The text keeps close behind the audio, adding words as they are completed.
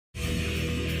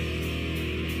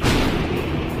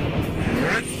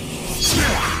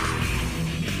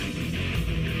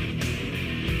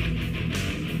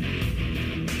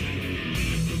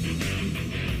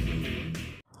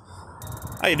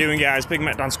you doing, guys? Big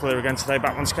Mac Dance Clear again today,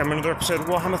 back once again with another episode of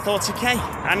Warhammer Thoughty K.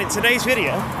 And in today's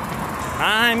video,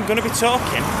 I'm going to be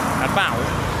talking about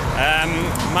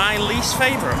my least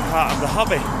favourite part of the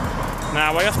hobby.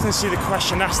 Now, I often see the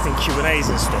question asked in Q&As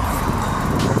and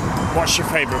stuff, what's your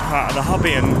favourite part of the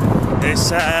hobby? And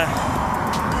it's, I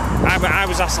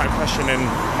was asked that question in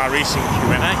my recent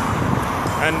Q&A.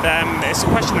 And it's a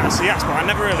question that I see asked, but I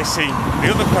never really see the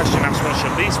other question asked, what's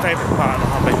your least favourite part of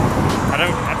the hobby? I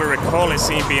don't ever recall it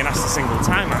being asked a single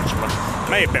time, actually. It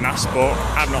may have been asked, but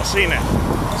I've not seen it.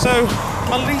 So,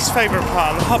 my least favourite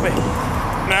part of the hobby.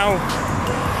 Now,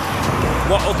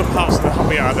 what other parts of the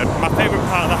hobby are there? My favourite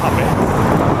part of the hobby,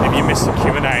 if you missed the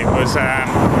Q&A, was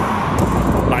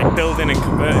like building and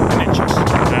converting miniatures.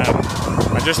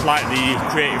 I just like the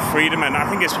creative freedom, and I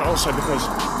think it's also because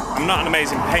I'm not an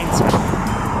amazing painter.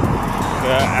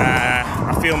 But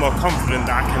I feel more confident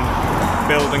that I can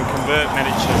build and convert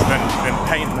miniatures than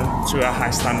paint them to a high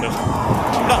standard.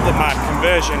 Not that my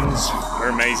conversions are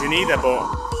amazing either, but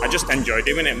I just enjoy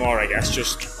doing it more, I guess.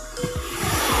 Just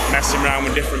messing around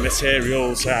with different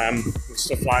materials and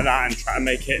stuff like that, and try to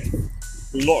make it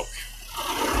look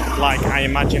like I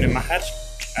imagine in my head.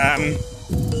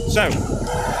 So,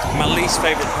 my least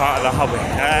favourite part of the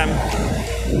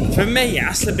hobby. For me, it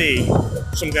has to be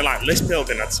something like list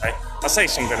building, I'd say. I say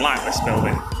something like list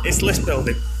building. It's list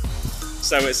building.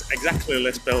 So it's exactly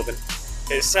list building.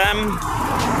 It's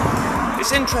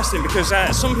interesting because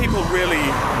some people really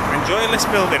enjoy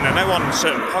list building. I know on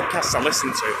certain podcasts I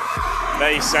listen to,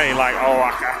 they say like, oh,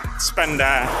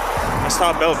 I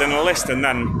start building a list and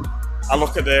then I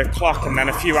look at the clock and then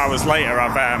a few hours later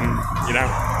I've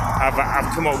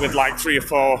come up with like 3 or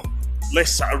 4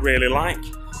 lists that I really like.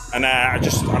 And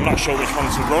I'm not sure which one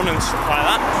to run and stuff like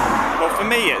that. But for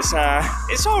me, it's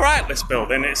all right list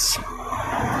building. It's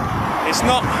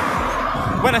not.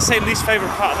 When I say least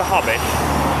favourite part of the hobby,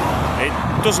 it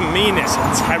doesn't mean it's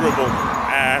a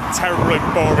terribly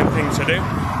boring thing to do.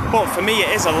 But for me, it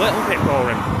is a little bit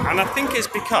boring, and I think it's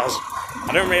because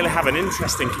I don't really have an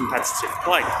interest in competitive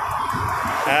play.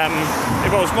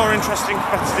 If I was more interested in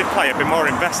competitive play, I'd be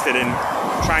more invested in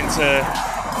trying to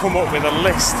come up with a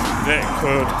list that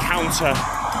could counter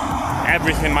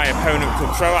everything my opponent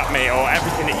could throw at me, or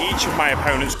everything that each of my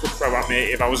opponents could throw at me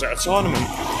if I was at a tournament.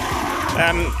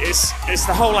 It's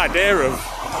the whole idea of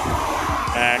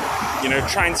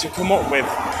trying to come up with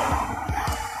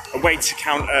a way to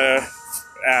counter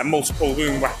multiple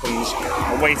wound weapons,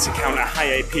 a way to counter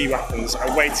high AP weapons,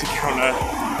 a way to counter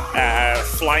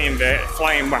flying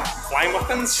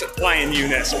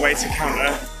units, a way to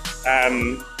counter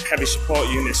heavy support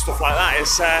units, stuff like that.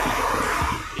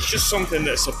 It's just something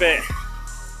that's a bit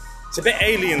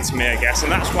alien to me, I guess,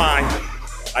 and that's why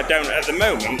I don't, at the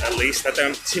moment at least, I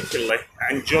don't particularly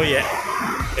enjoy it.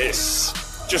 It's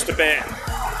just a bit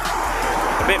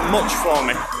much for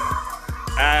me.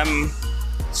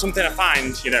 Something I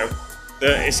find, that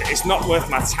it's not worth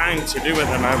my time to do at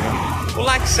the moment. Well,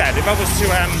 like I said, if I was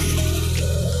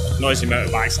to noisy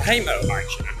motorbikes, I hate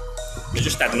motorbikes, they're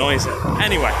just dead noisy.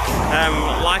 Anyway,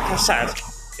 like I said,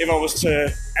 if I was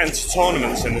to enter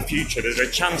tournaments in the future, there's a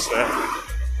chance that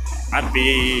I'd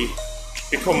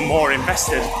become more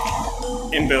invested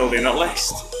in building a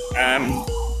list and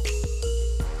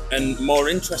more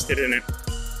interested in it.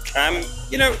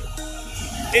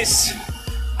 It's,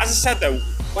 as I said though,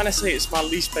 when I say it's my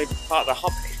least favourite part of the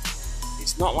hobby,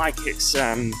 it's not like it's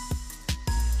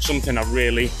something I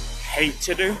really hate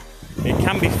to do. It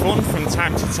can be fun from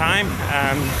time to time,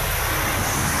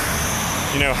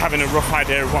 having a rough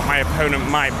idea of what my opponent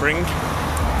might bring.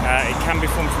 It can be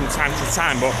fun from time to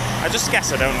time, but I just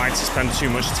guess I don't like to spend too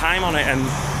much time on it. And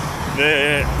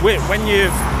when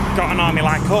you've got an army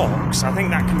like orcs, I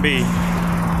think that can be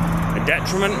a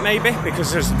detriment maybe,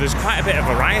 because there's quite a bit of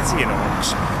variety in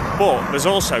orcs, but there's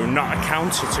also not a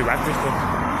counter to everything,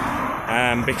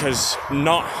 because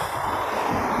not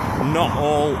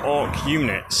all orc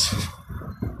units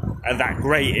are that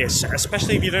great,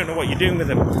 especially if you don't know what you're doing with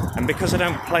them. And because I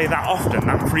don't play that often,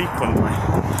 that frequently,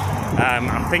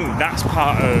 I think that's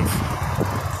part of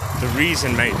the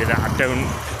reason maybe that I don't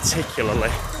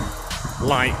particularly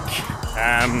like,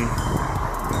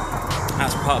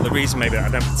 that's part of the reason maybe that I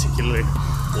don't particularly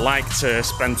like to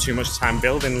spend too much time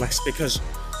building lists, because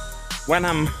when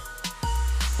I'm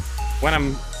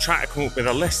trying to come up with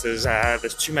a list,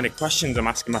 there's too many questions I'm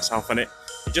asking myself, and it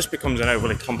just becomes an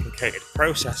overly complicated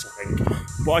process, I think.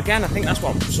 But again, I think that's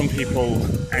what some people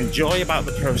enjoy about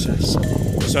the process.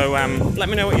 So let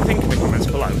me know what you think in the comments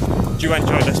below. Do you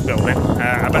enjoy this building?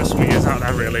 I bet some of you out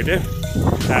there really do.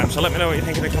 So let me know what you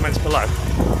think in the comments below,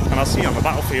 and I'll see you on the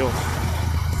battlefield.